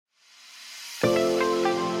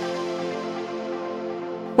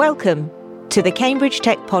Welcome to the Cambridge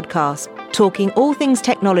Tech Podcast, talking all things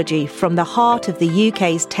technology from the heart of the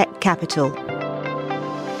UK's tech capital.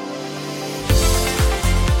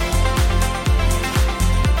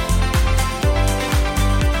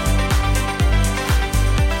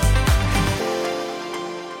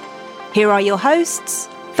 Here are your hosts,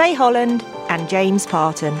 Faye Holland and James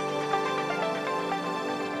Parton.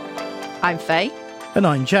 I'm Faye. And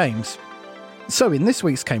I'm James. So in this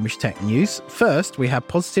week's Cambridge Tech News, first we have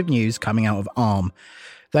positive news coming out of Arm.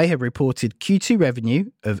 They have reported Q2 revenue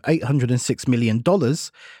of $806 million,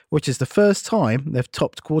 which is the first time they've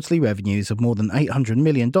topped quarterly revenues of more than $800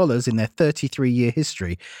 million in their 33-year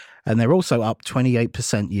history, and they're also up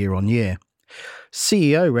 28% year on year.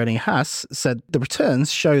 CEO René Haas said the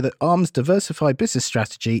returns show that Arm's diversified business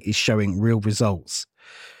strategy is showing real results.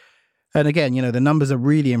 And again, the numbers are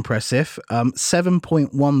really impressive.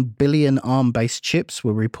 7.1 billion ARM-based chips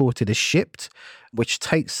were reported as shipped, which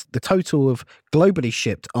takes the total of globally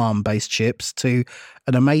shipped ARM-based chips to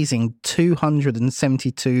an amazing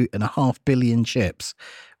 272.5 billion chips,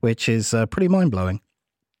 which is pretty mind-blowing.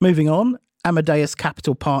 Moving on, Amadeus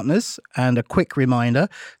Capital Partners, and a quick reminder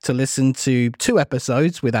to listen to 2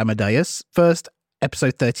 episodes with Amadeus. First,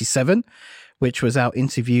 episode 37, which was our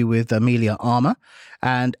interview with Amelia Armour,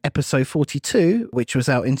 and episode 42, which was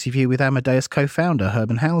our interview with Amadeus co-founder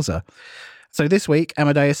Herman Hauser. So this week,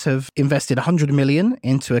 Amadeus have invested $100 million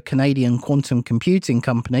into a Canadian quantum computing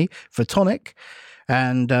company, Photonic,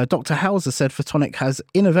 and Dr. Hauser said Photonic has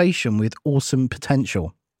innovation with awesome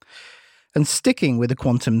potential. And sticking with the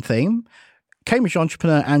quantum theme, Cambridge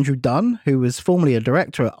entrepreneur Andrew Dunn, who was formerly a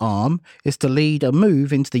director at Arm, is to lead a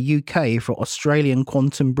move into the UK for Australian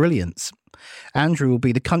quantum brilliance. Andrew will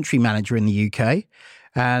be the country manager in the UK,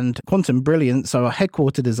 and Quantum Brilliance are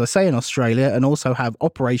headquartered, as I say, in Australia and also have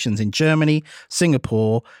operations in Germany,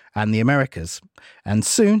 Singapore and the Americas, and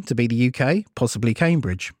soon to be the UK, possibly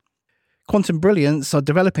Cambridge. Quantum Brilliance are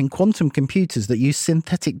developing quantum computers that use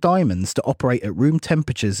synthetic diamonds to operate at room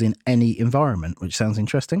temperatures in any environment, which sounds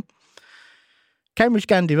interesting. Cambridge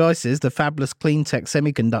GaN Devices, the fabulous clean tech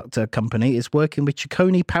semiconductor company, is working with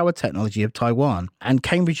Chicony Power Technology of Taiwan and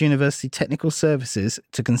Cambridge University Technical Services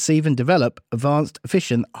to conceive and develop advanced,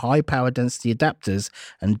 efficient, high power density adapters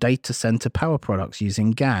and data center power products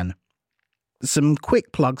using GaN. Some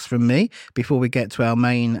quick plugs from me before we get to our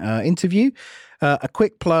main interview. A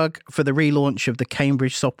quick plug for the relaunch of the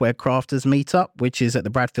Cambridge Software Crafters Meetup, which is at the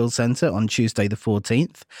Bradfield Centre on Tuesday the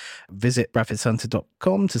 14th. Visit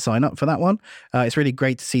bradfieldcentre.com to sign up for that one. It's really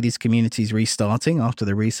great to see these communities restarting after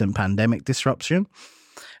the recent pandemic disruption.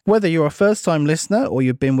 Whether you're a first-time listener or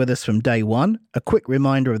you've been with us from day one, a quick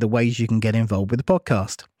reminder of the ways you can get involved with the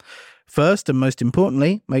podcast. First, and most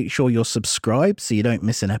importantly, make sure you're subscribed so you don't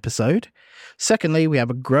miss an episode. Secondly, we have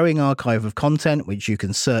a growing archive of content which you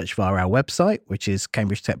can search via our website, which is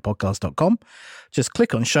cambridgetechpodcast.com. Just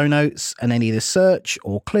click on show notes and then either search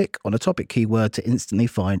or click on a topic keyword to instantly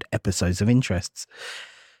find episodes of interest.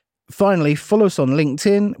 Finally, follow us on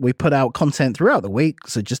LinkedIn. We put out content throughout the week,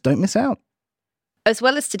 so just don't miss out. As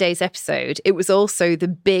well as today's episode, it was also the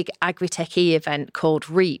big Agritech event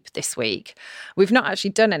called REAP this week. We've not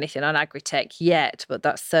actually done anything on Agritech yet, but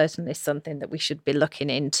that's certainly something that we should be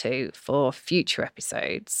looking into for future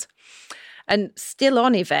episodes. And still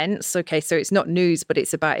on events, okay, so it's not news, but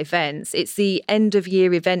it's about events. It's the end of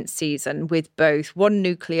year event season with both One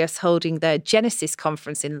Nucleus holding their Genesis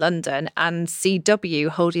conference in London and CW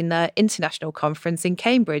holding their international conference in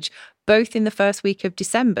Cambridge, both in the first week of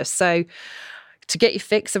December. So to get your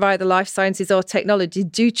fix of either life sciences or technology,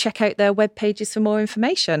 do check out their web pages for more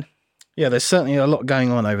information. Yeah, there's certainly a lot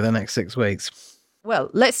going on over the next 6 weeks. Well,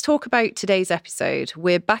 let's talk about today's episode.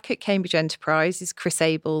 We're back at Cambridge Enterprise's Chris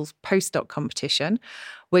Abell's postdoc competition.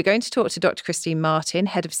 We're going to talk to Dr. Christine Martin,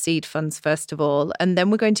 head of seed funds, first of all, and then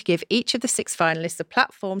we're going to give each of the 6 finalists a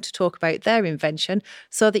platform to talk about their invention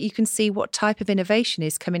so that you can see what type of innovation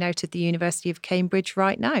is coming out of the University of Cambridge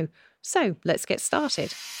right now. So let's get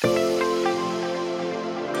started.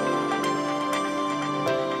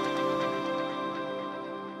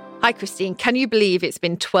 Hi, Christine. Can you believe it's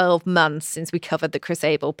been 12 months since we covered the Chris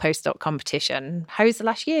Abell postdoc competition? How's the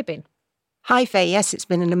last year been? Hi, Faye. Yes, it's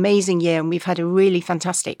been an amazing year and we've had a really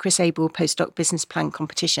fantastic Chris Abell postdoc business plan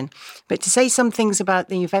competition. But to say some things about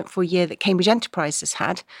the eventful year that Cambridge Enterprise has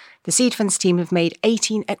had, the Seed Funds team have made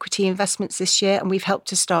 18 equity investments this year and we've helped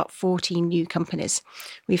to start 14 new companies.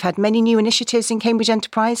 We've had many new initiatives in Cambridge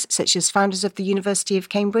Enterprise, such as Founders of the University of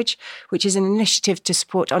Cambridge, which is an initiative to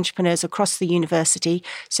support entrepreneurs across the university,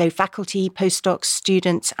 so faculty, postdocs,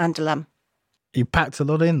 students and alum. You packed a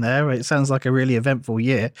lot in there. It sounds like a really eventful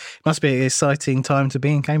year. It must be an exciting time to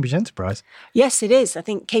be in Cambridge Enterprise. Yes, it is. I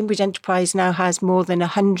think Cambridge Enterprise now has more than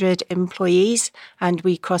 100 employees, and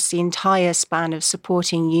we cross the entire span of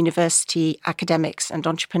supporting university academics and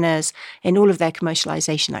entrepreneurs in all of their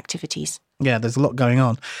commercialisation activities. Yeah, there's a lot going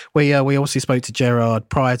on. We obviously spoke to Gerard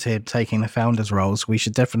prior to him taking the founders' roles. We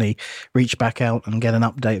should definitely reach back out and get an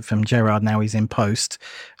update from Gerard now he's in post.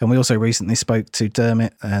 And we also recently spoke to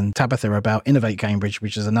Dermot and Tabitha about Innovate Cambridge,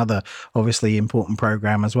 which is another obviously important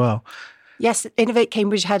programme as well. Yes, Innovate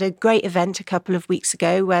Cambridge had a great event a couple of weeks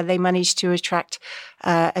ago where they managed to attract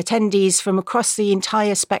attendees from across the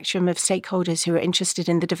entire spectrum of stakeholders who are interested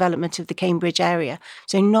in the development of the Cambridge area.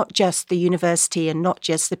 So not just the university and not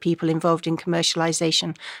just the people involved in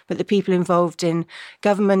commercialisation, but the people involved in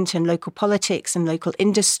government and local politics and local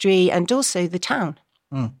industry and also the town.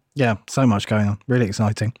 Yeah, so much going on. Really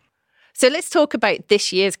exciting. So let's talk about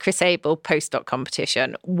this year's Chris Abell postdoc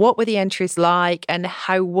competition. What were the entries like and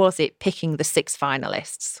how was it picking the 6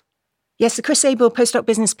 finalists? Yes, the Chris Abell postdoc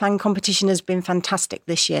business plan competition has been fantastic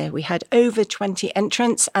this year. We had over 20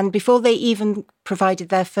 entrants, and before they even provided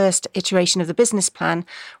their first iteration of the business plan,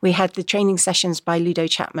 we had the training sessions by Ludo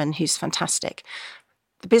Chapman, who's fantastic.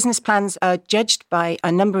 The business plans are judged by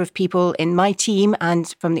a number of people in my team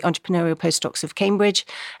and from the entrepreneurial postdocs of Cambridge.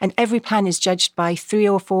 And every plan is judged by 3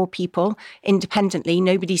 or 4 people independently.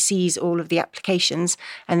 Nobody sees all of the applications.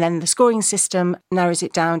 And then the scoring system narrows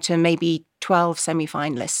it down to maybe 12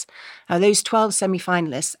 semi-finalists. Now, those 12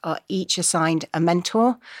 semi-finalists are each assigned a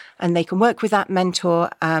mentor, and they can work with that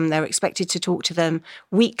mentor. They're expected to talk to them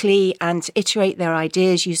weekly and iterate their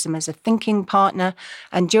ideas, use them as a thinking partner.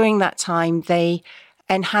 And during that time, they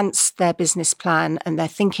enhance their business plan and their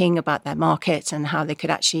thinking about their market and how they could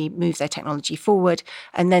actually move their technology forward.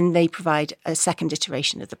 And then they provide a second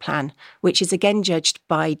iteration of the plan, which is again judged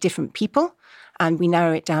by different people. And we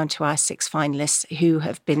narrow it down to our 6 finalists who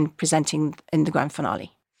have been presenting in the grand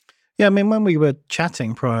finale. Yeah, I mean, when we were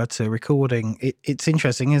chatting prior to recording, it's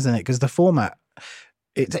interesting, isn't it? Because the format,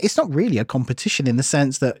 it's not really a competition in the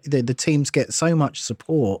sense that the teams get so much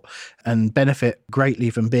support and benefit greatly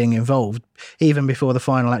from being involved even before the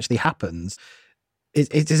final actually happens.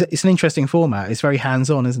 It's an interesting format. It's very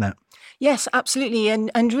hands-on, isn't it? Yes, absolutely.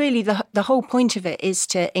 And really the whole point of it is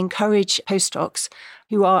to encourage postdocs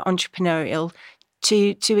who are entrepreneurial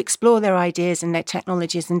to explore their ideas and their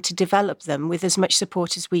technologies and to develop them with as much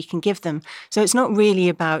support as we can give them. So it's not really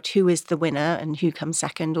about who is the winner and who comes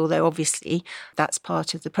second, although obviously that's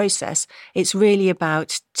part of the process. It's really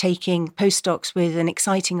about taking postdocs with an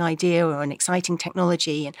exciting idea or an exciting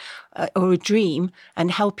technology or a dream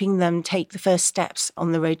and helping them take the first steps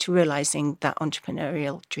on the road to realising that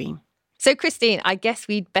entrepreneurial dream. So, Christine, I guess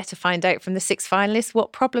we'd better find out from the 6 finalists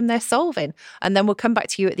what problem they're solving, and then we'll come back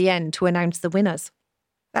to you at the end to announce the winners.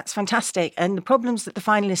 That's fantastic. And the problems that the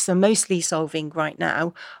finalists are mostly solving right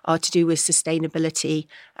now are to do with sustainability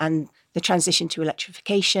and the transition to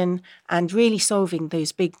electrification and really solving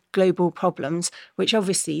those big global problems, which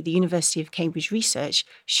obviously the University of Cambridge research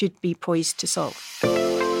should be poised to solve.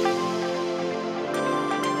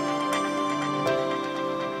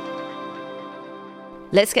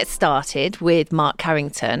 Let's get started with Mark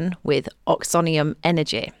Carrington with Oxonium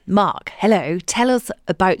Energy. Mark, hello. Tell us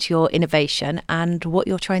about your innovation and what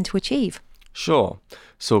you're trying to achieve. Sure.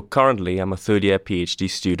 So currently I'm a third-year PhD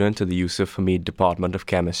student at the Yusuf Hamid Department of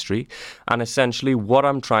Chemistry. And essentially what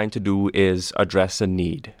I'm trying to do is address the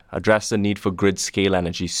need for grid-scale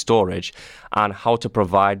energy storage and how to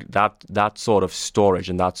provide that sort of storage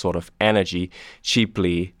and that sort of energy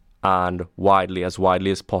cheaply and widely as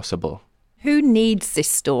possible. Who needs this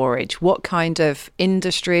storage? What kind of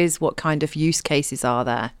industries, what kind of use cases are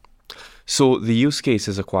there? So the use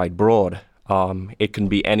cases are quite broad. It can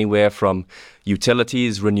be anywhere from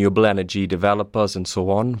utilities, renewable energy developers, and so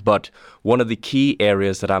on. But one of the key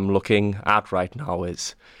areas that I'm looking at right now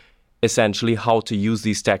is essentially how to use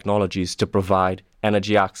these technologies to provide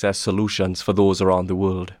energy access solutions for those around the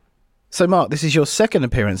world. So, Mark, this is your second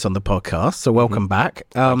appearance on the podcast, so welcome back.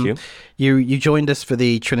 Thank you. You joined us for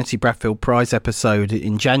the Trinity Bradfield Prize episode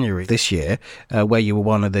in January this year, where you were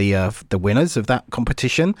one of the winners of that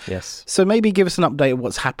competition. Yes. So maybe give us an update of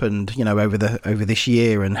what's happened, over this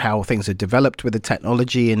year and how things have developed with the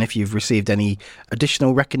technology, and if you've received any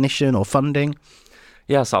additional recognition or funding.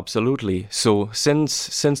 Yes, absolutely. So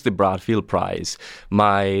since the Bradfield Prize,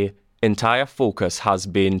 my entire focus has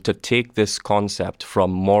been to take this concept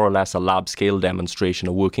from more or less a lab scale demonstration,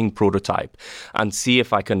 a working prototype, and see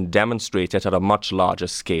if I can demonstrate it at a much larger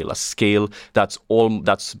scale, a scale that's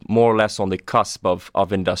more or less on the cusp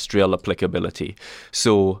of industrial applicability.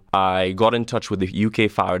 So I got in touch with the UK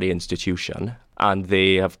Faraday Institution, and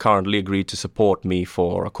they have currently agreed to support me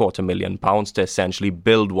for £250,000 to essentially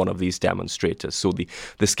build one of these demonstrators. So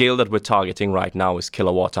the scale that we're targeting right now is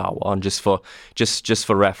kilowatt hour. And just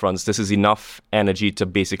for reference, this is enough energy to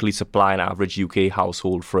basically supply an average UK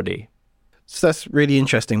household for a day. So that's really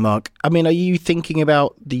interesting, Mark. I mean, are you thinking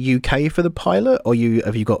about the UK for the pilot, or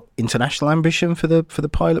have you got international ambition for the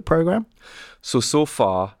pilot program? So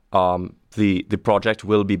far, the project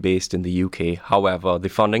will be based in the UK. However, the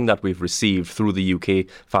funding that we've received through the UK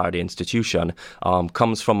Faraday Institution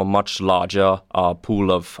comes from a much larger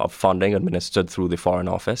pool of funding administered through the Foreign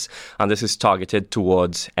Office. And this is targeted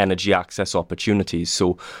towards energy access opportunities.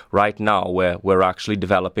 So right now, we're actually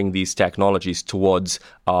developing these technologies towards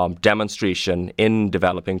demonstration in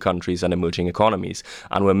developing countries and emerging economies.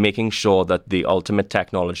 And we're making sure that the ultimate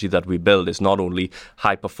technology that we build is not only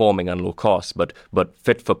high performing and low cost, but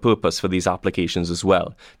fit for purpose for these applications as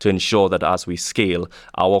well, to ensure that as we scale,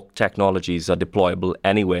 our technologies are deployable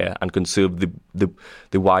anywhere and can serve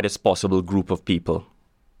the widest possible group of people.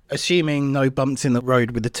 Assuming no bumps in the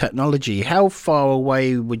road with the technology, how far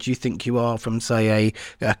away would you think you are from, say,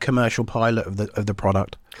 a commercial pilot of the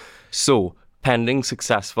product? So, pending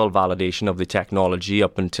successful validation of the technology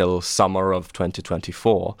up until summer of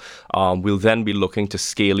 2024, we'll then be looking to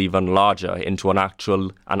scale even larger into an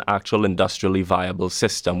actual industrially viable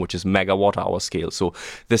system, which is megawatt hour scale. So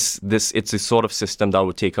it's a sort of system that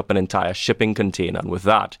would take up an entire shipping container. And with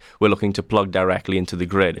that, we're looking to plug directly into the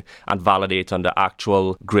grid and validate under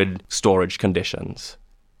actual grid storage conditions.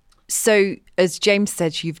 So, as James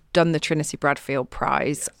said, you've done the Trinity Bradfield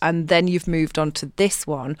Prize, and then you've moved on to this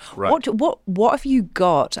one. Right. What have you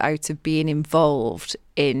got out of being involved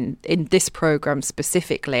in this programme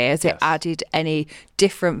specifically? Has it added any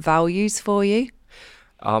different values for you?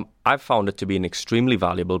 I've found it to be an extremely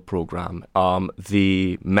valuable program.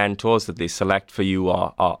 The mentors that they select for you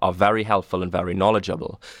are very helpful and very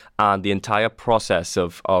knowledgeable. And the entire process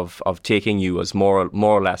of taking you as more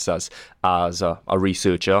or less as a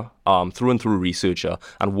researcher, through and through researcher,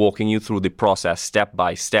 and walking you through the process step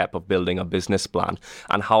by step of building a business plan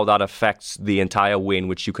and how that affects the entire way in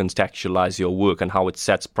which you contextualize your work and how it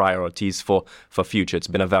sets priorities for future. It's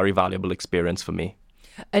been a very valuable experience for me.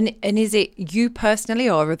 And is it you personally,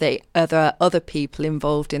 or are there other people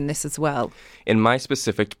involved in this as well? In my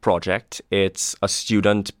specific project, it's a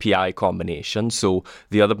student PI combination. So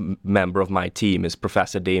the other member of my team is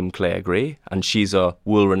Professor Dame Claire Gray, and she's a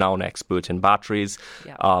world-renowned expert in batteries,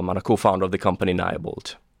 and a co-founder of the company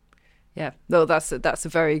Nyobolt. Yeah, no, that's a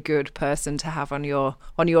very good person to have on your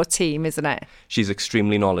team, isn't it? She's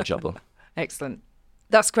extremely knowledgeable. Excellent.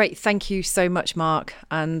 That's great. Thank you so much, Mark,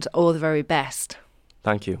 and all the very best.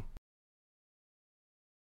 Thank you.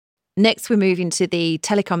 Next, we're moving to the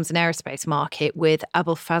telecoms and aerospace market with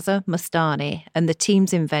Abell Mustani and the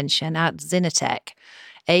team's invention at Zinatech.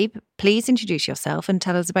 Abe, please introduce yourself and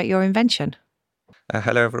tell us about your invention.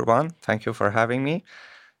 Hello, everyone. Thank you for having me.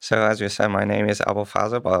 So, as you said, my name is Abell,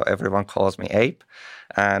 but everyone calls me Abe.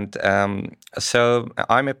 And so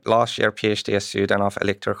I'm a last year PhD student of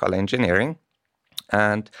electrical engineering.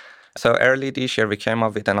 And so early this year, we came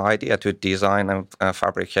up with an idea to design and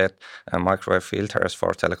fabricate microwave filters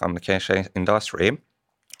for telecommunication industry.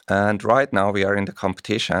 And right now, we are in the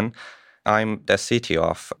competition. I'm the CTO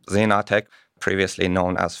of Zinatech, previously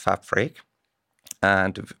known as FabFreak.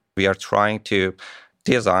 And we are trying to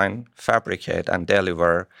design, fabricate, and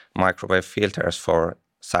deliver microwave filters for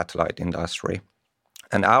satellite industry.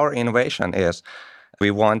 And our innovation is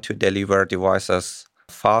we want to deliver devices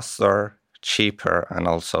faster, cheaper, and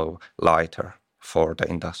also lighter for the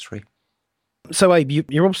industry. So, Abe,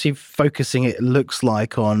 you're obviously focusing, it looks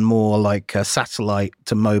like, on more like satellite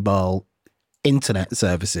to mobile internet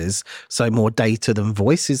services, so more data than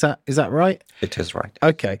voice. Is that right? It is right.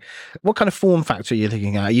 Okay. What kind of form factor are you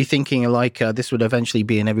looking at? Are you thinking like this would eventually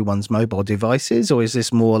be in everyone's mobile devices, or is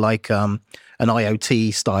this more like an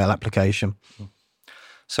IoT style application?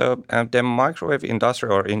 So the microwave industry,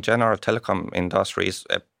 or in general telecom industry, is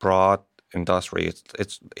a broad industry.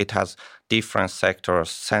 It has different sectors: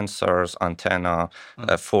 sensors, antenna,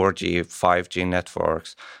 4G, 5G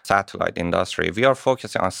networks, satellite industry. We are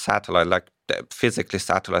focusing on satellite, like physically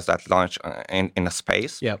satellites that launch in a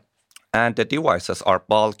space. Yeah. And the devices are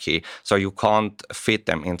bulky, so you can't fit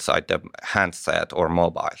them inside the handset or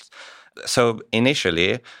mobiles. So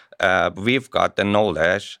initially, we've got the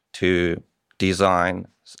knowledge to design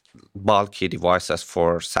bulky devices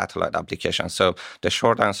for satellite applications. So the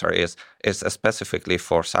short answer is specifically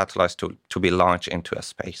for satellites to be launched into a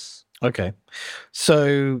space. Okay.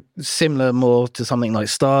 So similar more to something like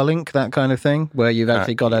Starlink, that kind of thing, where you've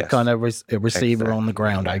actually got a kind of a receiver on the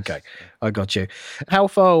ground. Yes. Okay, I got you. How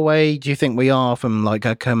far away do you think we are from like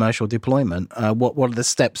a commercial deployment? What are the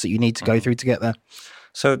steps that you need to go through to get there?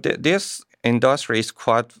 So this industry is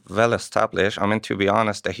quite well established. I mean, to be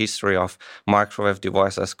honest, the history of microwave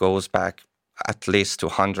devices goes back at least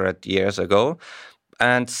 200 years ago.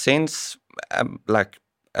 And since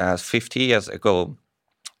 50 years ago,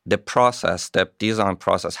 the design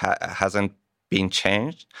process hasn't been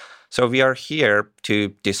changed. So we are here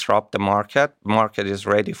to disrupt the market. Market is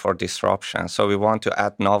ready for disruption. So we want to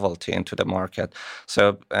add novelty into the market.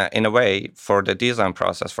 So in a way, for the design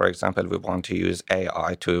process, for example, we want to use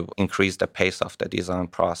AI to increase the pace of the design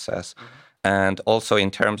process. And also in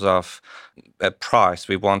terms of price,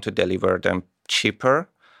 we want to deliver them cheaper.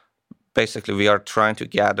 Basically, we are trying to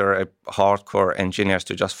gather hardcore engineers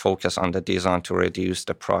to just focus on the design to reduce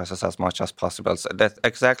the prices as much as possible. So that's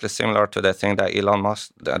exactly similar to the thing that Elon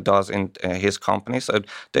Musk does in his company. So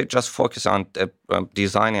they just focus on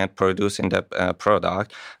designing and producing the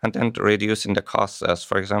product and then reducing the costs.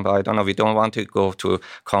 For example, I don't know, we don't want to go to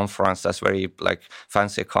conferences, very like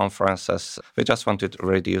fancy conferences. We just want to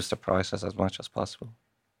reduce the prices as much as possible.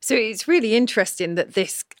 So it's really interesting that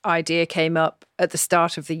this idea came up at the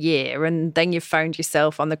start of the year and then you found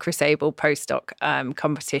yourself on the Chris Abell postdoc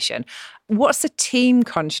competition. What's the team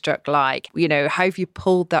construct like? You know, how have you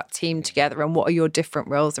pulled that team together and what are your different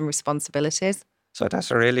roles and responsibilities? So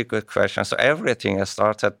that's a really good question. So everything has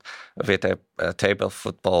started with a table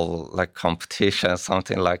football like competition,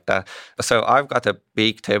 something like that. So I've got a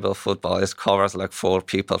big table football. It covers like 4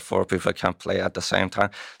 people. 4 people can play at the same time.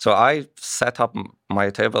 So I set up my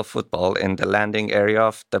table football in the landing area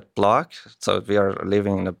of the block. So we are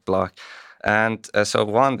living in a block. And so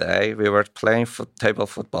one day we were playing table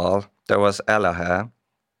football. There was Ella,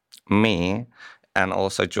 me, and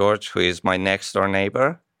also George, who is my next door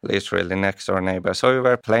neighbor. Literally next door neighbor. So we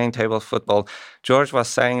were playing table football. George was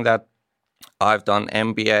saying that I've done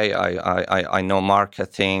MBA, I know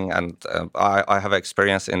marketing, and I have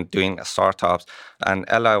experience in doing startups. And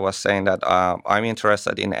Ella was saying that I'm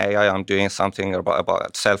interested in AI. I'm doing something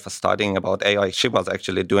about self-studying about AI. She was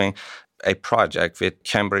actually doing a project with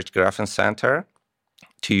Cambridge Graphene Center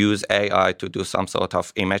to use AI to do some sort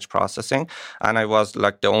of image processing. And I was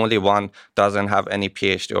like the only one doesn't have any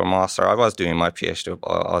PhD or master. I was doing my PhD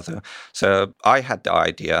also. So I had the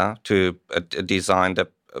idea to design the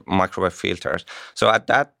microwave filters. So at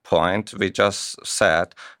that point, we just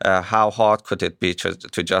said, how hard could it be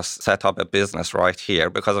to just set up a business right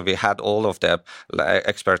here? Because we had all of the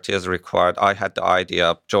expertise required. I had the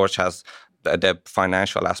idea. George has the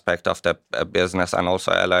financial aspect of the business, and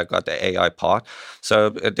also Ella got the AI part. So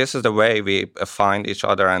this is the way we find each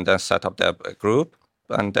other and then set up the group.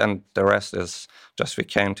 And then the rest is just we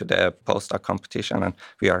came to the postdoc competition and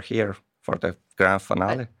we are here for the grand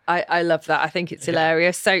finale. I love that. I think it's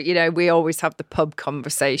hilarious. So, you know, we always have the pub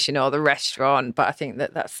conversation or the restaurant, but I think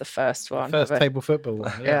that's the first one. First table football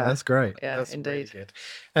one. Yeah, that's great. Yeah, that's indeed. Really good.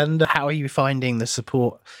 And how are you finding the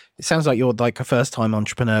support? It sounds like you're like a first-time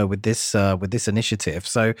entrepreneur with this initiative.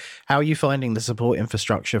 So how are you finding the support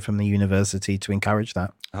infrastructure from the university to encourage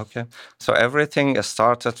that? Okay. So everything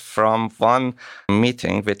started from one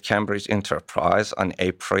meeting with Cambridge Enterprise on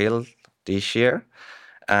April this year.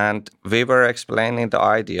 And we were explaining the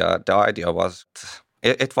idea. The idea was,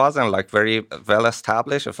 it wasn't like very well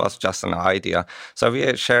established. It was just an idea. So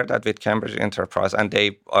we shared that with Cambridge Enterprise and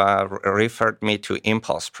they referred me to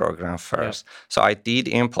Impulse program first. Yeah. So I did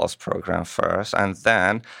Impulse program first and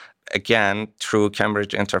then again, through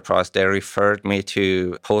Cambridge Enterprise, they referred me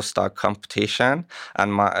to postdoc competition.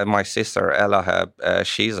 And my sister, Ella,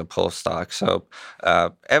 she's a postdoc. So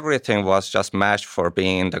everything was just matched for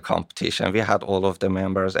being in the competition. We had all of the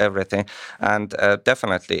members, everything. And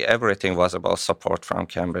definitely everything was about support from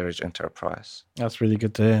Cambridge Enterprise. That's really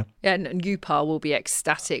good to hear. Yeah, and UPAL will be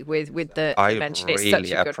ecstatic with the I mention. really it's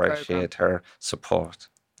such a good appreciate program. her support.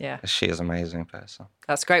 Yeah, she is an amazing person.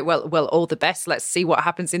 That's great. Well, all the best. Let's see what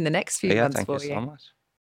happens in the next few months for you. Thank you so much.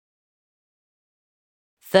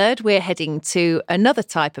 Third, we're heading to another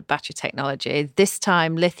type of battery technology, this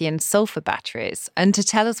time lithium-sulfur batteries. And to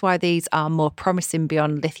tell us why these are more promising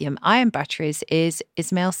beyond lithium-ion batteries is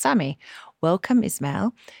Ismail Sami. Welcome,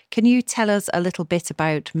 Ismail. Can you tell us a little bit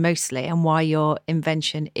about Mostly and why your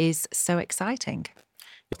invention is so exciting?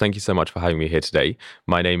 Thank you so much for having me here today.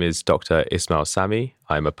 My name is Dr. Ismail Sami.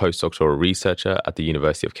 I'm a postdoctoral researcher at the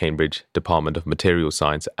University of Cambridge, Department of Materials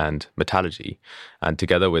Science and Metallurgy. And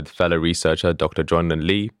together with fellow researcher Dr. Jonathan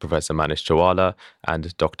Lee, Professor Manish Chawala,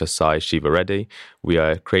 and Dr. Sai Shivareddy, we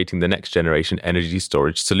are creating the next generation energy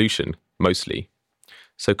storage solution, mostly.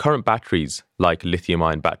 So current batteries, like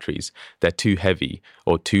lithium-ion batteries, they're too heavy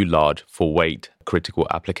or too large for weight critical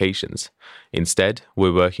applications. Instead,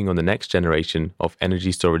 we're working on the next generation of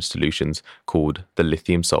energy storage solutions called the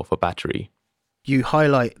lithium-sulfur battery. You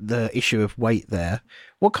highlight the issue of weight there.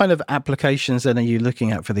 What kind of applications then are you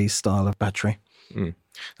looking at for these style of battery?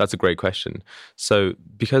 That's a great question. So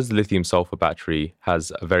because the lithium sulfur battery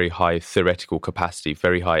has a very high theoretical capacity,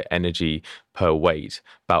 very high energy per weight,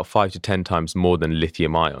 about 5 to 10 times more than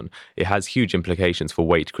lithium ion, it has huge implications for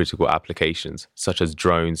weight critical applications such as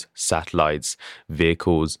drones, satellites,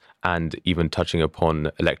 vehicles, and even touching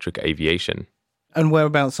upon electric aviation. And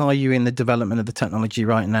whereabouts are you in the development of the technology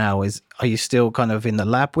right now? Are you still kind of in the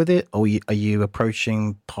lab with it, or are you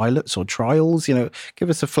approaching pilots or trials? Give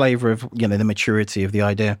us a flavour of the maturity of the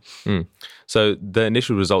idea. So the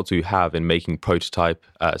initial results we have in making prototype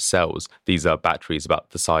cells, these are batteries about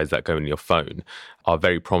the size that go in your phone, are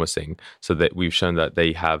very promising. So that we've shown that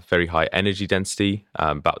they have very high energy density,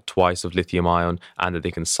 about twice of lithium ion, and that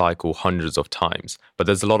they can cycle hundreds of times. But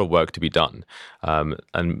there's a lot of work to be done.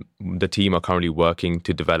 And the team are currently working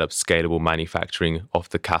to develop scalable manufacturing of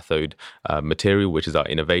the cathode material, which is our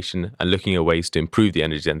innovation, and looking at ways to improve the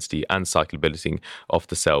energy density and cyclability of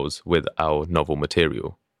the cells with our novel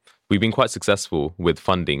material. We've been quite successful with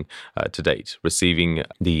funding to date, receiving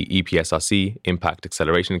the EPSRC Impact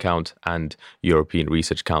Acceleration Account and European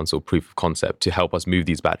Research Council Proof of Concept to help us move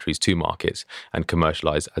these batteries to market and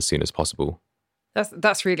commercialize as soon as possible.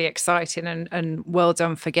 That's really exciting, and well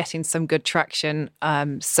done for getting some good traction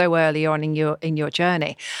so early on in your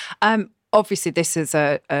journey. Obviously, this is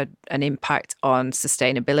an impact on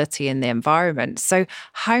sustainability in the environment. So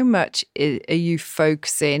how much are you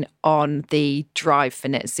focusing on the drive for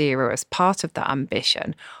net zero as part of that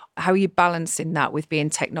ambition? How are you balancing that with being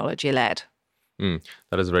technology-led?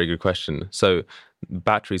 That is a very good question. So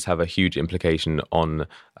batteries have a huge implication on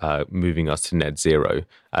moving us to net zero.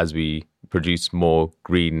 As we produce more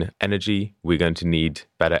green energy, we're going to need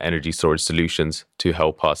better energy storage solutions to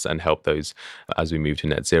help us and help those as we move to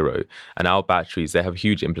net zero. And our batteries, they have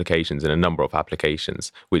huge implications in a number of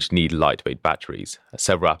applications which need lightweight batteries.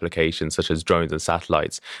 Several applications such as drones and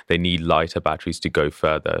satellites, they need lighter batteries to go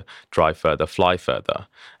further, drive further, fly further.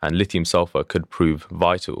 And lithium sulfur could prove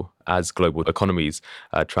vital as global economies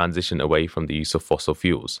transition away from the use of fossil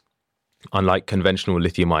fuels. Unlike conventional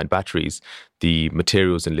lithium-ion batteries, the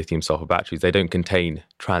materials in lithium-sulfur batteries, they don't contain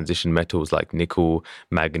transition metals like nickel,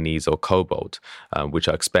 manganese, or cobalt, which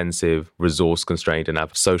are expensive, resource-constrained, and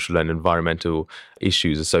have social and environmental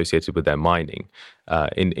issues associated with their mining.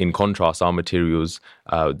 In contrast, our materials,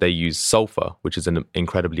 they use sulfur, which is an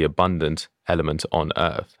incredibly abundant element on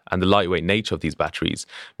Earth. And the lightweight nature of these batteries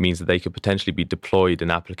means that they could potentially be deployed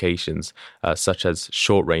in applications such as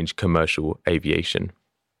short-range commercial aviation.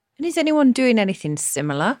 And is anyone doing anything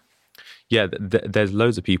similar? Yeah, there's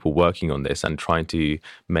loads of people working on this and trying to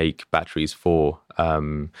make batteries for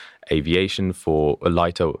aviation, for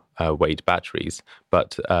lighter weight batteries.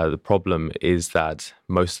 But the problem is that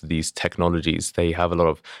most of these technologies, they have a lot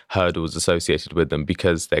of hurdles associated with them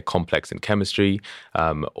because they're complex in chemistry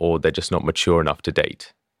or they're just not mature enough to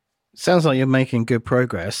date. Sounds like you're making good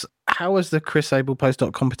progress. How has the Chris Abell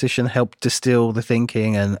postdoc competition helped distill the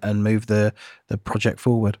thinking and move the project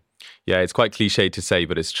forward? Yeah, it's quite cliche to say,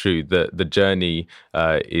 but it's true. The journey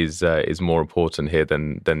is more important here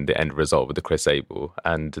than the end result with the Chris Abell.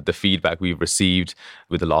 And the feedback we've received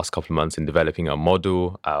with the last couple of months in developing our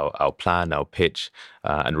model, our plan, our pitch,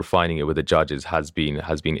 and refining it with the judges has been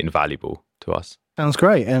invaluable to us. Sounds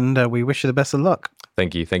great, and we wish you the best of luck.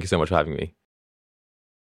 Thank you. Thank you so much for having me.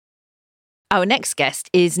 Our next guest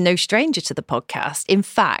is no stranger to the podcast. In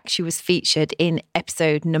fact, she was featured in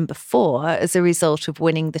episode number 4 as a result of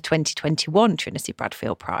winning the 2021 Trinity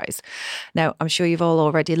Bradfield Prize. Now, I'm sure you've all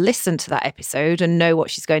already listened to that episode and know what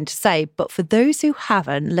she's going to say, but for those who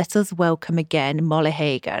haven't, let us welcome again Molly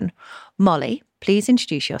Hagan. Molly, please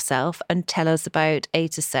introduce yourself and tell us about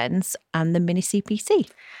AtoSense and the Mini CPC.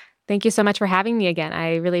 Thank you so much for having me again.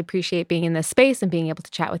 I really appreciate being in this space and being able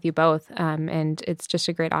to chat with you both. And it's just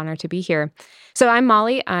a great honor to be here. So I'm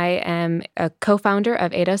Molly. I am a co-founder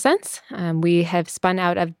of AtoSense. We have spun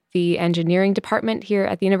out of the engineering department here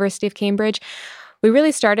at the University of Cambridge. We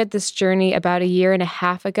really started this journey about a year and a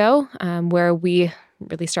half ago, where we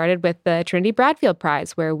really started with the Trinity Bradfield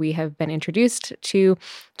Prize, where we have been introduced to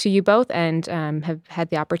you both and have had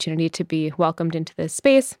the opportunity to be welcomed into this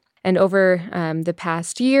space. And over the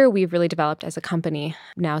past year, we've really developed as a company,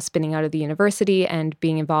 now spinning out of the university and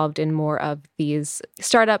being involved in more of these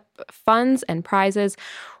startup funds and prizes,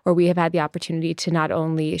 where we have had the opportunity to not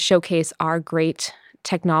only showcase our great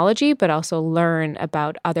technology, but also learn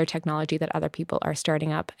about other technology that other people are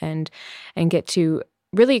starting up and get to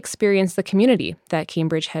really experience the community that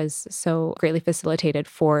Cambridge has so greatly facilitated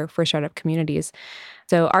for startup communities.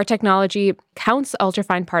 So our technology counts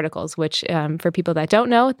ultrafine particles, which for people that don't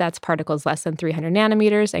know, that's particles less than 300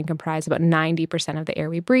 nanometers and comprise about 90% of the air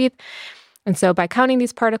we breathe. And so by counting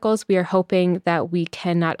these particles, we are hoping that we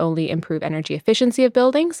can not only improve energy efficiency of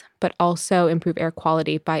buildings, but also improve air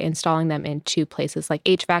quality by installing them into places like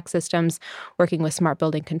HVAC systems, working with smart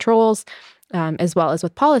building controls, as well as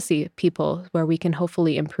with policy people, where we can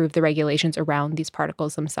hopefully improve the regulations around these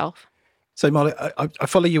particles themselves. So, Molly, I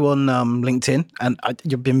follow you on LinkedIn, and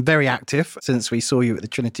you've been very active since we saw you at the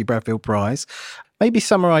Trinity Bradfield Prize. Maybe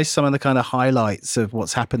summarize some of the kind of highlights of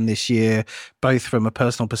what's happened this year, both from a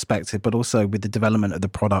personal perspective, but also with the development of the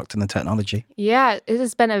product and the technology. Yeah, it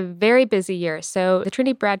has been a very busy year. So the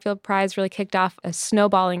Trinity Bradfield Prize really kicked off a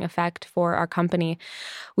snowballing effect for our company.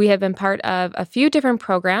 We have been part of a few different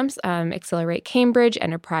programs, Accelerate Cambridge,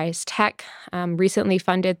 Enterprise Tech, recently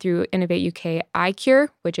funded through Innovate UK iCure,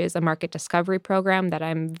 which is a market discovery program that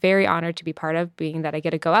I'm very honored to be part of, being that I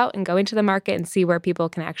get to go out and go into the market and see where people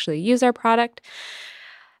can actually use our product.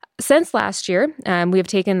 Since last year, we have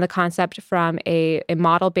taken the concept from a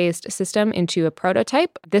model-based system into a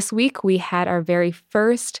prototype. This week, we had our very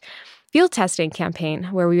first field testing campaign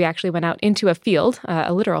where we actually went out into a field,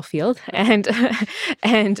 a literal field,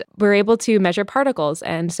 and we're able to measure particles.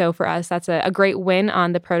 And so for us, that's a great win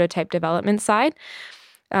on the prototype development side.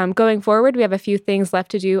 Going forward, we have a few things left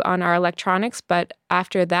to do on our electronics, but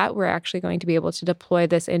after that, we're actually going to be able to deploy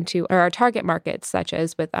this into our target markets, such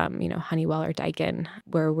as with Honeywell or Daikin,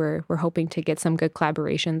 where we're hoping to get some good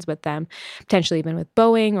collaborations with them, potentially even with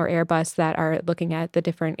Boeing or Airbus that are looking at the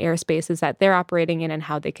different airspaces that they're operating in and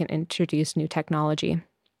how they can introduce new technology.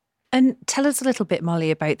 And tell us a little bit,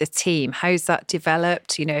 Molly, about the team. How's that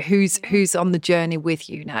developed? Who's on the journey with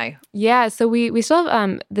you now? Yeah, so we still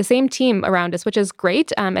have the same team around us, which is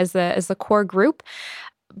great as the core group.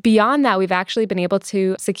 Beyond that, we've actually been able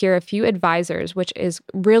to secure a few advisors, which is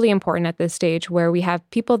really important at this stage, where we have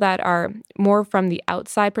people that are more from the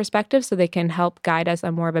outside perspective, so they can help guide us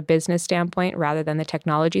on more of a business standpoint rather than the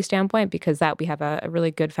technology standpoint, because that we have a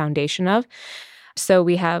really good foundation of. So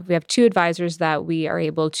we have two advisors that we are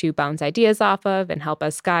able to bounce ideas off of and help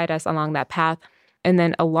us guide us along that path. And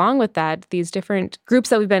then along with that, these different groups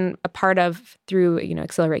that we've been a part of through,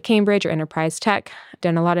 Accelerate Cambridge or Enterprise Tech,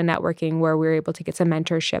 done a lot of networking where we're able to get some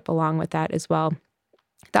mentorship along with that as well.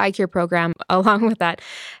 The iCure program, along with that,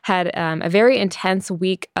 had a very intense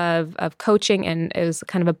week of coaching, and it was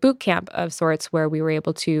kind of a boot camp of sorts where we were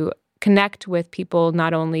able to connect with people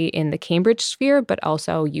not only in the Cambridge sphere, but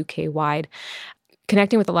also UK-wide.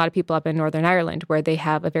 Connecting with a lot of people up in Northern Ireland, where they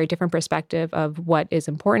have a very different perspective of what is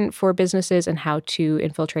important for businesses and how to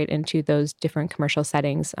infiltrate into those different commercial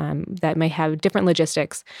settings that may have different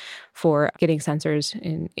logistics for getting sensors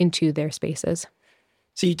into their spaces.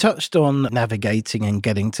 So you touched on navigating and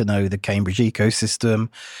getting to know the Cambridge ecosystem.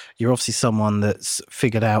 You're obviously someone that's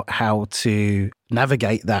figured out how to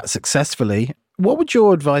navigate that successfully. What would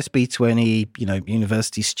your advice be to any,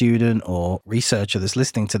 university student or researcher that's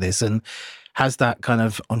listening to this and has that kind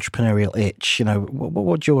of entrepreneurial itch? What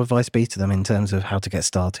would your advice be to them in terms of how to get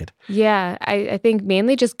started? Yeah, I think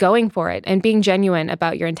mainly just going for it and being genuine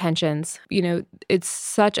about your intentions. It's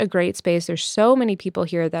such a great space. There's so many people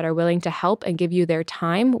here that are willing to help and give you their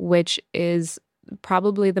time, which is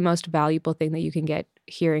probably the most valuable thing that you can get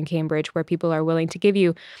here in Cambridge, where people are willing to give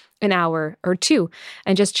you an hour or two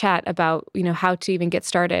and just chat about, how to even get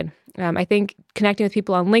started. I think connecting with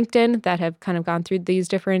people on LinkedIn that have kind of gone through these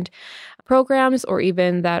different programs, or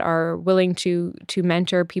even that are willing to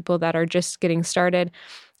mentor people that are just getting started.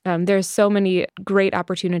 There's so many great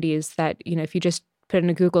opportunities that, if you just put in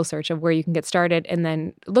a Google search of where you can get started and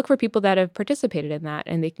then look for people that have participated in that,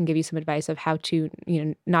 and they can give you some advice of how to,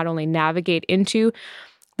 not only navigate into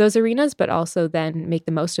those arenas, but also then make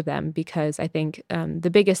the most of them. Because I think the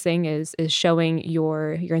biggest thing is showing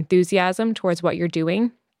your enthusiasm towards what you're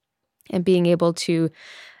doing and being able to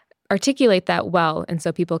articulate that well. And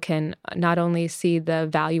so people can not only see the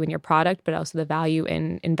value in your product, but also the value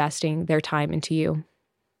in investing their time into you.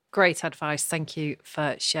 Great advice. Thank you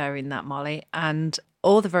for sharing that, Molly. And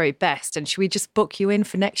all the very best. And should we just book you in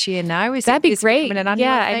for next year now? That'd be great. An annual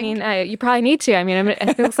yeah, thing? I mean, you probably need to. I mean,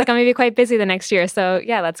 it looks like I'm going to be quite busy the next year. So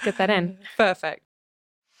yeah, let's get that in. Perfect.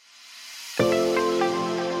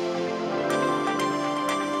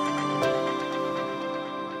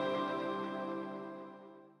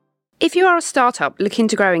 If you are a startup looking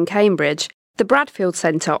to grow in Cambridge, the Bradfield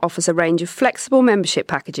Centre offers a range of flexible membership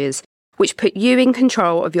packages which put you in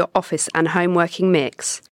control of your office and home working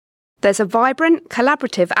mix. There's a vibrant,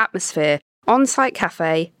 collaborative atmosphere, on-site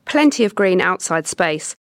cafe, plenty of green outside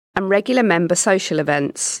space, and regular member social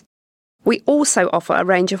events. We also offer a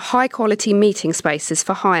range of high-quality meeting spaces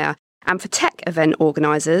for hire, and for tech event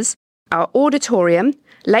organisers, our auditorium,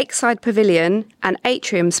 lakeside pavilion, and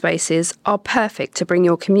atrium spaces are perfect to bring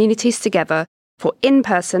your communities together for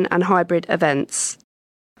in-person and hybrid events.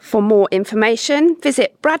 For more information,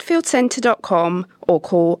 visit bradfieldcentre.com or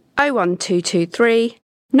call 01223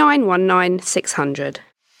 919 600.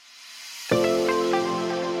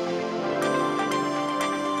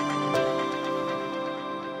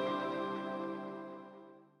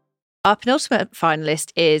 Our penultimate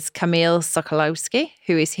finalist is Kamil Sokolowski,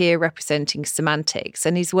 who is here representing Semantics,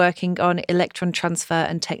 and he's working on electron transfer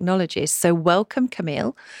and technologies. So welcome,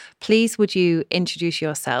 Kamil. Please would you introduce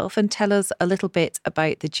yourself and tell us a little bit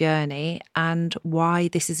about the journey and why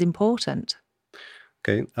this is important?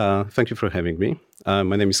 Okay, thank you for having me.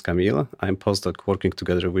 My name is Kamil. I'm postdoc working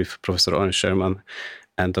together with Professor Owen Sherman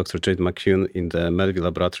and Dr. Jade McCune in the Melville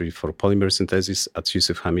Laboratory for Polymer Synthesis at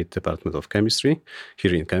Yusuf Hamid Department of Chemistry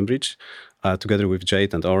here in Cambridge. Together with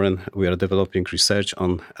Jade and Oren, we are developing research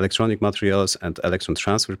on electronic materials and electron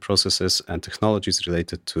transfer processes and technologies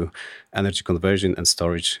related to energy conversion and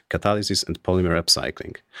storage, catalysis, and polymer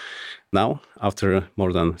upcycling. Now, after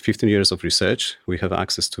more than 15 years of research, we have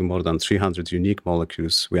access to more than 300 unique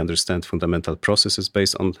molecules. We understand fundamental processes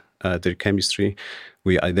based on their chemistry.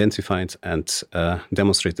 We identified and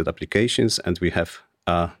demonstrated applications, and we have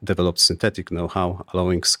developed synthetic know-how,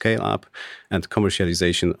 allowing scale-up and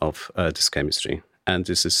commercialization of this chemistry. And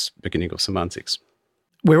this is the beginning of Semantics.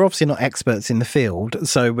 We're obviously not experts in the field,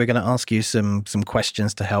 so we're going to ask you some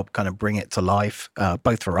questions to help kind of bring it to life,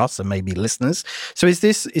 both for us and maybe listeners. So is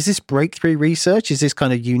this breakthrough research? Is this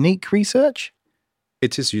kind of unique research?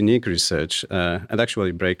 It is unique research and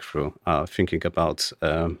actually breakthrough, thinking about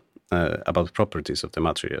properties of the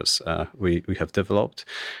materials we have developed.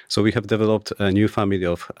 So we have developed a new family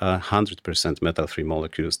of 100% metal-free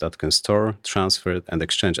molecules that can store, transfer, and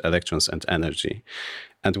exchange electrons and energy.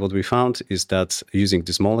 And what we found is that using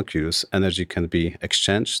these molecules, energy can be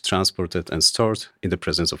exchanged, transported, and stored in the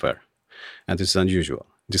presence of air. And this is unusual.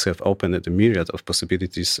 This has opened a myriad of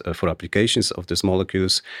possibilities for applications of these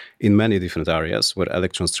molecules in many different areas where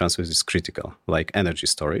electrons transfer is critical, like energy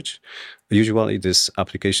storage. Usually, these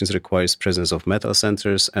applications require presence of metal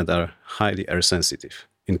centers and are highly air sensitive.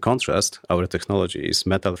 In contrast, our technology is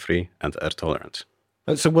metal-free and air tolerant.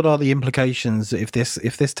 So what are the implications if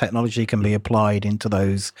this technology can be applied into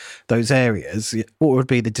those areas? What would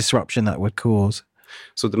be the disruption that would cause?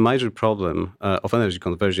 So the major problem of energy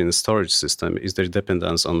conversion in storage system is their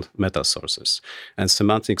dependence on metal sources. And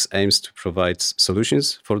Semantics aims to provide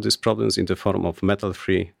solutions for these problems in the form of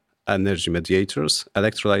metal-free energy mediators,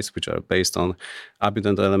 electrolytes which are based on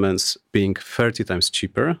abundant elements being 30 times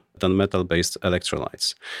cheaper than metal-based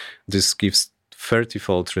electrolytes. This gives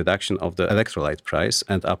 30-fold reduction of the electrolyte price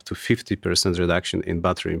and up to 50% reduction in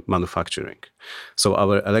battery manufacturing. So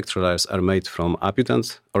our electrolytes are made from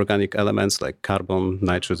abundant organic elements like carbon,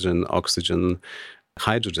 nitrogen, oxygen,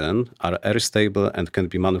 hydrogen, are air stable and can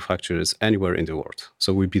be manufactured anywhere in the world.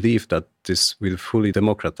 So we believe that this will fully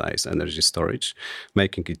democratize energy storage,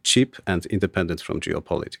 making it cheap and independent from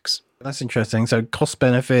geopolitics. That's interesting. So cost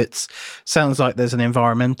benefits, sounds like there's an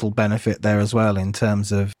environmental benefit there as well in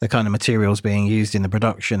terms of the kind of materials being used in the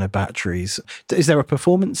production of batteries. Is there a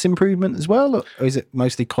performance improvement as well, or is it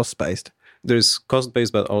mostly cost-based? There's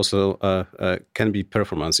cost-based, but also can be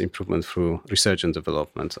performance improvement through research and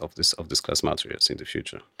development of this class materials in the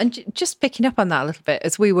future. And just picking up on that a little bit,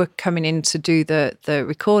 as we were coming in to do the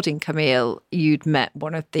recording, Kamil, you'd met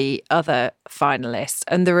one of the other finalists,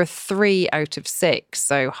 and there are 3 out of 6,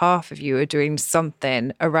 so half of you are doing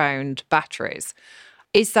something around batteries.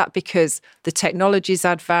 Is that because the technology is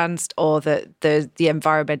advanced, or that the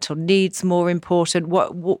environmental needs more important?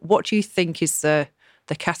 What do you think is the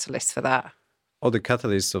catalyst for that? The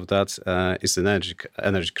catalyst of that is the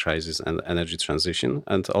energy crisis and energy transition,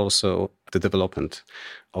 and also the development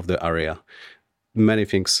of the area. Many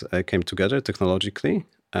things came together technologically,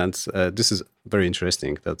 and this is very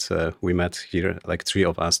interesting that we met here, like 3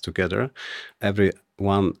 of us together.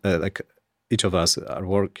 Everyone, each of us are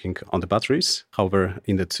working on the batteries, however,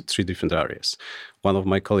 in the three different areas. One of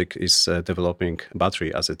my colleagues is developing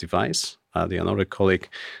battery as a device. The another colleague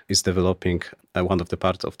is developing one of the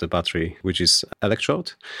parts of the battery, which is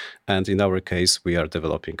electrode. And in our case, we are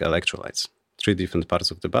developing electrolytes. Three different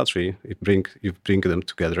parts of the battery. You bring them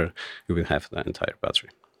together, you will have the entire battery.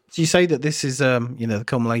 So you say that this is, the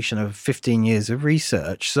culmination of 15 years of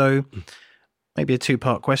research. So maybe a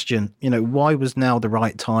two-part question. Why was now the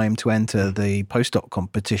right time to enter the postdoc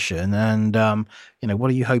competition? And,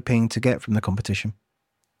 what are you hoping to get from the competition?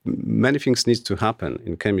 Many things need to happen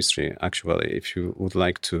in chemistry, actually, if you would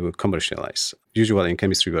like to commercialize. Usually in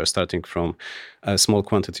chemistry, we are starting from small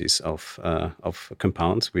quantities of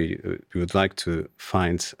compounds. We would like to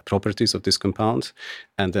find properties of this compound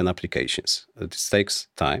and then applications. This takes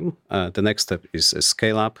time. The next step is a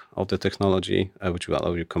scale-up of the technology, which will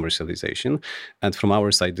allow you commercialization. And from our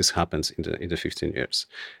side, this happens in the 15 years.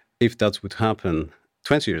 If that would happen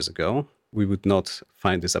 20 years ago, we would not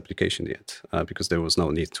find this application yet because there was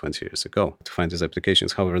no need 20 years ago to find these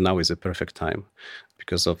applications. However, now is a perfect time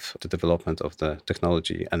because of the development of the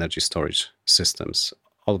technology, energy storage systems.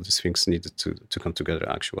 All of these things needed to come together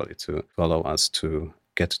actually to allow us to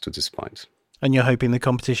get to this point. And you're hoping the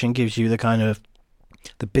competition gives you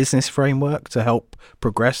the business framework to help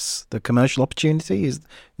progress the commercial opportunity? Is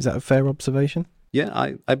that a fair observation?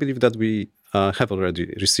 Yeah, I believe that we have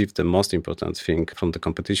already received the most important thing from the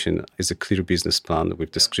competition is a clear business plan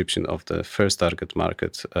with description of the first target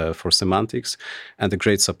market for semantics and a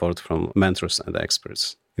great support from mentors and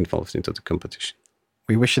experts involved into the competition.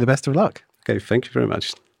 We wish you the best of luck. Okay, thank you very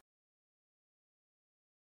much.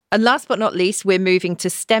 And last but not least, we're moving to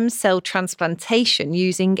stem cell transplantation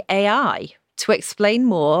using AI. To explain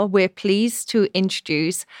more, we're pleased to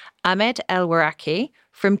introduce Ahmed El-Waraki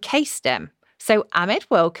from KStem. So Ahmed,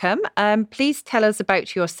 welcome. Please tell us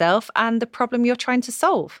about yourself and the problem you're trying to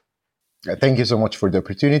solve. Thank you so much for the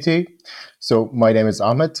opportunity. So my name is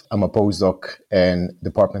Ahmed. I'm a postdoc in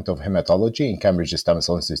Department of Hematology in Cambridge Stem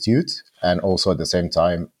Cell Institute, and also at the same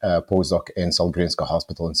time a postdoc in Sahlgrenska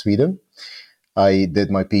Hospital in Sweden. I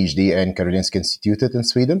did my PhD in Karolinska Institutet in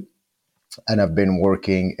Sweden, and I've been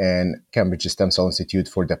working in Cambridge Stem Cell Institute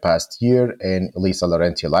for the past year in Elisa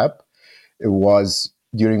Laurenti lab. It was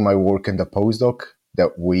during my work in the postdoc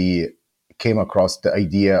that we came across the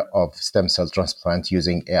idea of stem cell transplant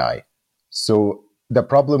using AI. So the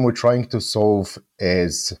problem we're trying to solve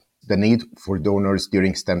is the need for donors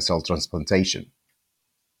during stem cell transplantation.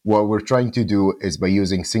 What we're trying to do is by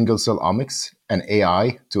using single-cell omics and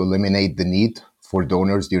AI to eliminate the need for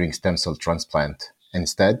donors during stem cell transplant.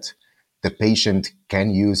 Instead, the patient can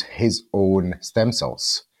use his own stem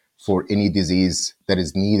cells for any disease that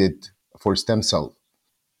is needed for stem cell.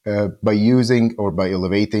 By using or by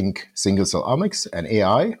elevating single-cell omics and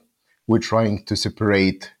AI, we're trying to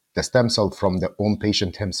separate the stem cell from the own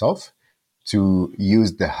patient himself to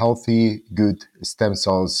use the healthy, good stem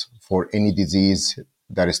cells for any disease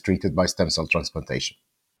that is treated by stem cell transplantation.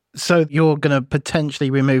 So you're going to potentially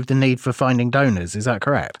remove the need for finding donors, is that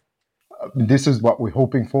correct? This is what we're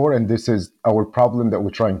hoping for, and this is our problem that we're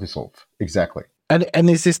trying to solve. Exactly. And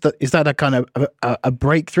is that a kind of a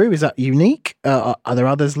breakthrough? Is that unique? Are there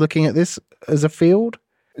others looking at this as a field?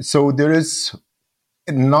 So there is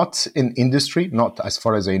not in industry, not as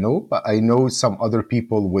far as I know, but I know some other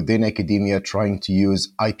people within academia trying to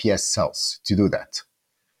use iPS cells to do that.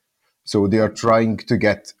 So they are trying to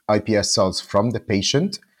get iPS cells from the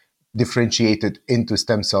patient, differentiated into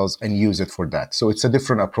stem cells and use it for that. So it's a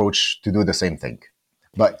different approach to do the same thing,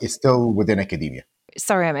 but it's still within academia.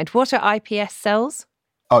 Sorry, Ahmed, what are iPS cells?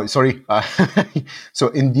 Oh, sorry. So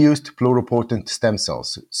induced pluripotent stem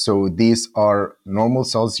cells. So these are normal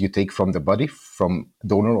cells you take from the body, from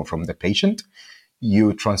donor or from the patient.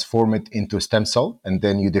 You transform it into a stem cell, and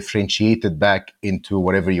then you differentiate it back into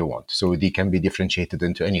whatever you want. So they can be differentiated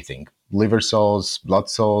into anything, liver cells, blood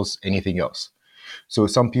cells, anything else. So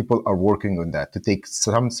some people are working on that, to take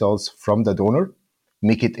some cells from the donor,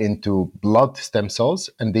 make it into blood stem cells,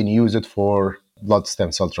 and then use it for blood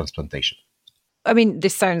stem cell transplantation. I mean,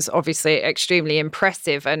 this sounds obviously extremely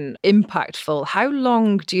impressive and impactful. How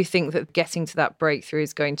long do you think that getting to that breakthrough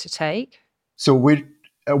is going to take? So we're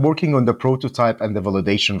working on the prototype and the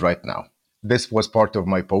validation right now. This was part of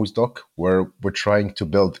my postdoc, where we're trying to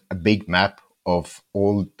build a big map of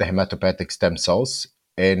all the hematopoietic stem cells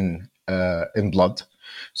in blood.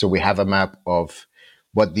 So we have a map of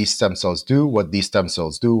what these stem cells do, what these stem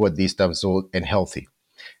cells do, what these stem cells in healthy.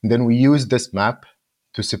 And then we use this map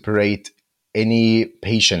to separate any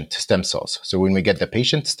patient stem cells. So when we get the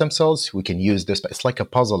patient stem cells, we can use this. It's like a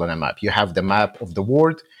puzzle in a map. You have the map of the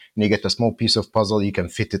ward, and you get a small piece of puzzle, you can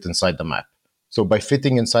fit it inside the map. So by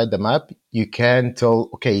fitting inside the map, you can tell,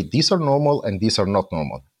 okay, these are normal and these are not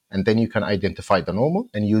normal. And then you can identify the normal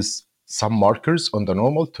and use some markers on the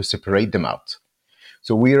normal to separate them out.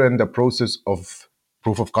 So we're in the process of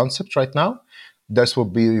proof of concept right now. This will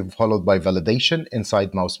be followed by validation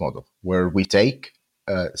inside mouse model, where we take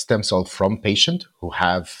stem cell from patient who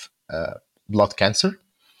have blood cancer.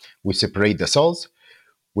 We separate the cells.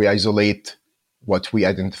 We isolate what we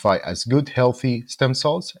identify as good, healthy stem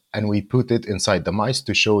cells, and we put it inside the mice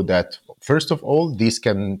to show that, first of all, these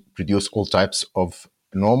can produce all types of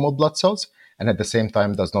normal blood cells, and at the same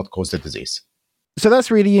time does not cause the disease. So that's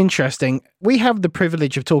really interesting. We have the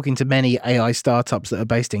privilege of talking to many AI startups that are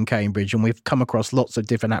based in Cambridge, and we've come across lots of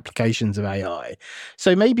different applications of AI.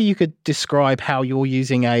 So maybe you could describe how you're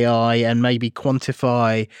using AI and maybe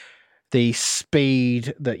quantify the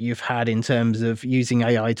speed that you've had in terms of using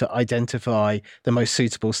AI to identify the most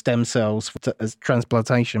suitable stem cells as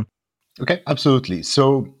transplantation. Okay, absolutely.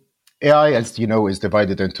 So AI, as you know, is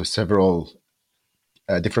divided into several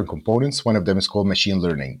different components. One of them is called machine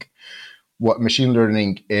learning. What machine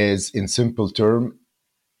learning is, in simple term,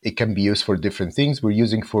 it can be used for different things. We're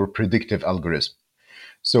using for predictive algorithm.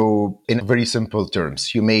 So in very simple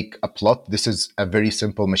terms, you make a plot. This is a very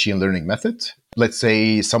simple machine learning method. Let's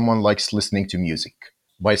say someone likes listening to music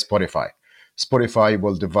by Spotify. Spotify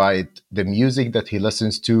will divide the music that he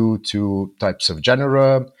listens to types of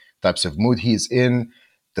genre, types of mood he's in,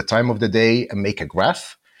 the time of the day, and make a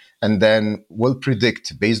graph. And then will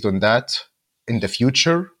predict based on that in the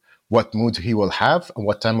future what mood he will have and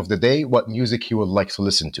what time of the day, what music he would like to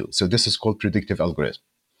listen to. So this is called predictive algorithm.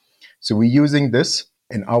 So we're using this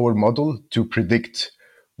in our model to predict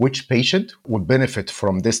which patient would benefit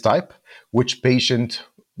from this type, which patient,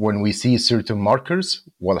 when we see certain markers,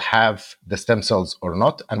 will have the stem cells or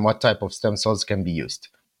not, and what type of stem cells can be used.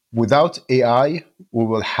 Without AI, we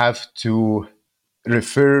will have to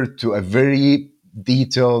refer to a very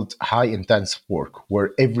detailed, high-intense work where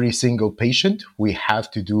every single patient, we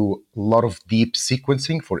have to do a lot of deep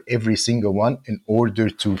sequencing for every single one in order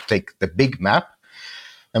to take the big map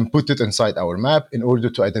and put it inside our map in order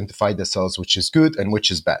to identify the cells which is good and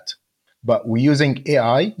which is bad. But we're using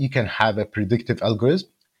AI, you can have a predictive algorithm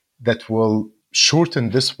that will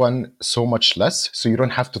shorten this one so much less. So you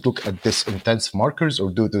don't have to look at this intense markers or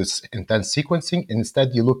do this intense sequencing.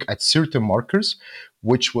 Instead, you look at certain markers,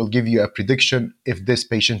 which will give you a prediction if this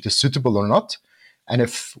patient is suitable or not, and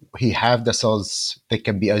if he have the cells that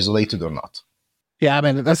can be isolated or not. Yeah, I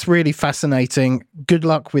mean, that's really fascinating. Good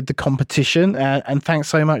luck with the competition. And thanks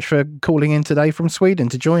so much for calling in today from Sweden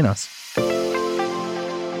to join us.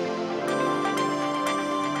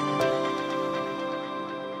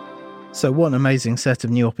 So what an amazing set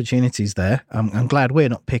of new opportunities there. I'm glad we're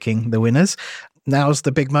not picking the winners. Now's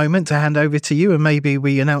the big moment to hand over to you, and maybe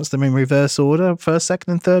we announce them in reverse order, first,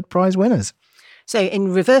 second and third prize winners. So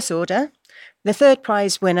in reverse order, the third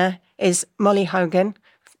prize winner is Molly Hogan.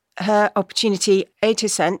 Her opportunity,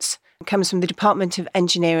 AtoSense, comes from the Department of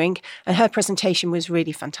Engineering, and her presentation was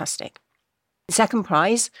really fantastic. The second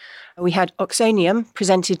prize, we had Oxonium,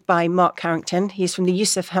 presented by Mark Carrington. He's from the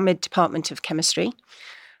Yusuf Hamid Department of Chemistry.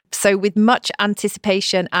 So with much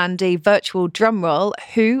anticipation and a virtual drum roll,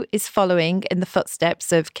 who is following in the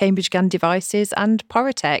footsteps of Cambridge GaN Devices and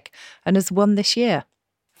Porotech and has won this year?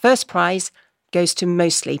 First prize goes to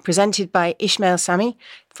Mostly, presented by Ismail Sami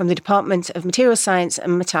from the Department of Material Science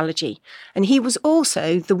and Metallurgy. And he was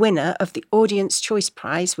also the winner of the Audience Choice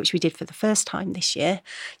Prize, which we did for the first time this year,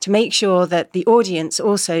 to make sure that the audience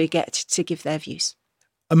also get to give their views.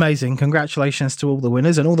 Amazing. Congratulations to all the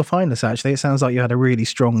winners and all the finalists, actually. It sounds like you had a really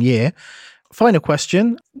strong year. Final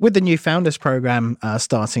question. With the new Founders Programme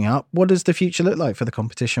starting up, what does the future look like for the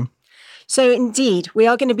competition? So indeed, we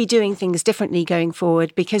are going to be doing things differently going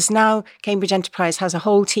forward, because now Cambridge Enterprise has a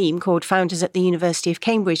whole team called Founders at the University of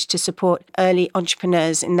Cambridge to support early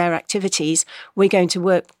entrepreneurs in their activities. We're going to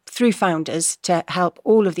work through Founders to help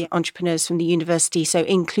all of the entrepreneurs from the university, so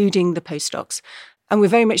including the postdocs. And we're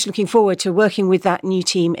very much looking forward to working with that new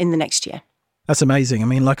team in the next year. That's amazing. I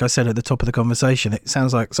mean, like I said at the top of the conversation, it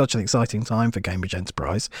sounds like such an exciting time for Cambridge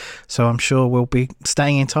Enterprise. So I'm sure we'll be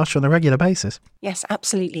staying in touch on a regular basis. Yes,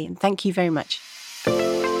 absolutely. And thank you very much.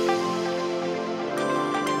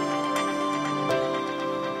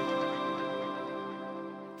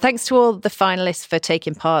 Thanks to all the finalists for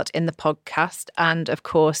taking part in the podcast, and of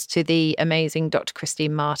course to the amazing Dr.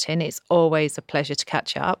 Christine Martin. It's always a pleasure to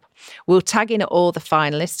catch up. We'll tag in all the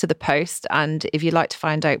finalists to the post, and if you'd like to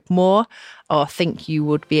find out more or think you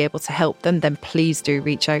would be able to help them, then please do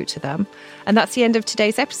reach out to them. And that's the end of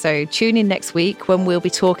today's episode. Tune in next week when we'll be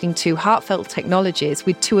talking to Heartfelt Technologies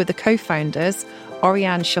with two of the co-founders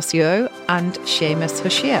Oriane Chaussiot and Seamus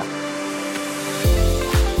Hashir.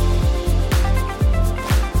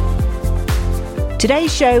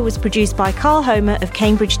 Today's show was produced by Carl Homer of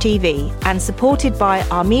Cambridge TV and supported by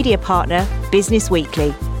our media partner, Business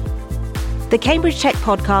Weekly. The Cambridge Tech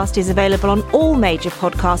Podcast is available on all major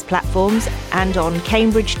podcast platforms and on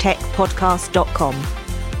cambridgetechpodcast.com.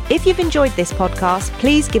 If you've enjoyed this podcast,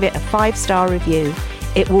 please give it a 5-star review.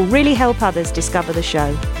 It will really help others discover the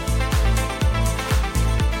show.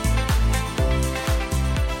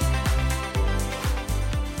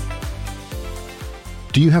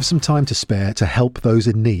 Do you have some time to spare to help those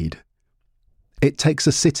in need? It Takes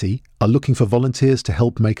a City are looking for volunteers to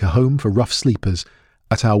help make a home for rough sleepers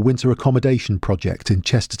at our winter accommodation project in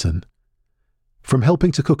Chesterton. From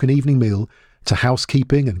helping to cook an evening meal, to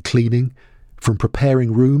housekeeping and cleaning, from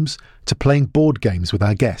preparing rooms to playing board games with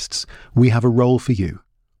our guests, we have a role for you.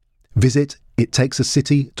 Visit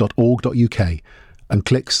ittakesacity.org.uk and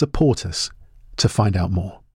click Support Us to find out more.